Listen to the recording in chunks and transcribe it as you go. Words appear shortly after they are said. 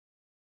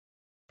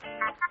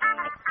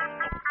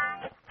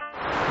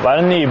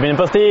Være nybegynner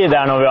på sti, det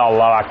noe vi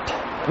alle har vært.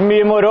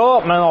 Mye moro,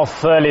 men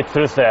også litt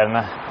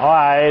frustrerende. Nå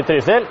jeg i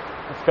Trysil.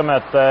 Jeg skal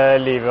møte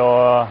Live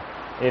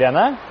og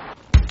Irene.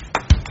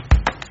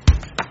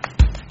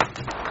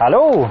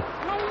 Hallo!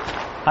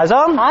 Hei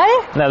sann! Hei!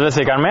 Nede ved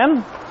sykkelen min,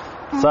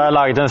 så har jeg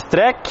laget en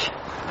strek.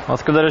 Nå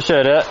skal dere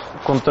kjøre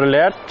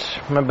kontrollert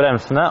med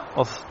bremsene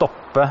og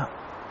stoppe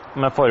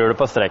med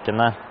forhjulet på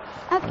streken der.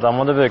 Da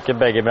må du bruke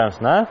begge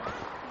bremsene.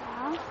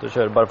 Du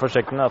kjører bare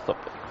forsiktig og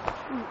stopper.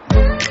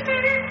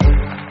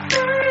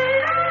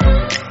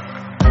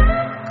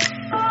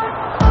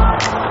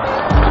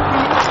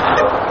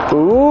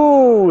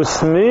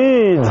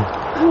 Smooth!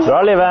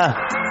 Bra, Live.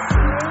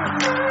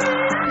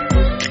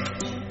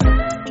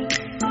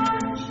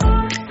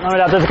 Nå vil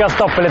jeg at du skal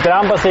stoppe litt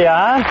på siden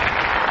her.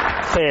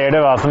 Ser du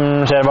hva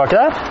som skjer bak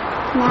der?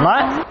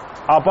 Nei.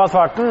 Av på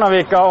asfalten når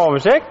vi ikke har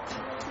oversikt.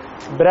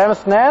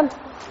 Brems ned.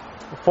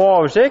 Få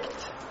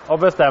oversikt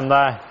og bestem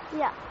deg.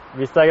 Ja.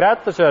 Hvis det er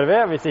greit, så kjører vi.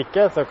 Hvis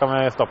ikke, så kan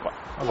vi stoppe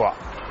og gå av.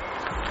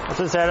 Og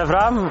så ser du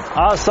frem,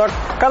 så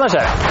kan det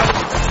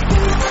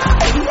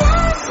skje.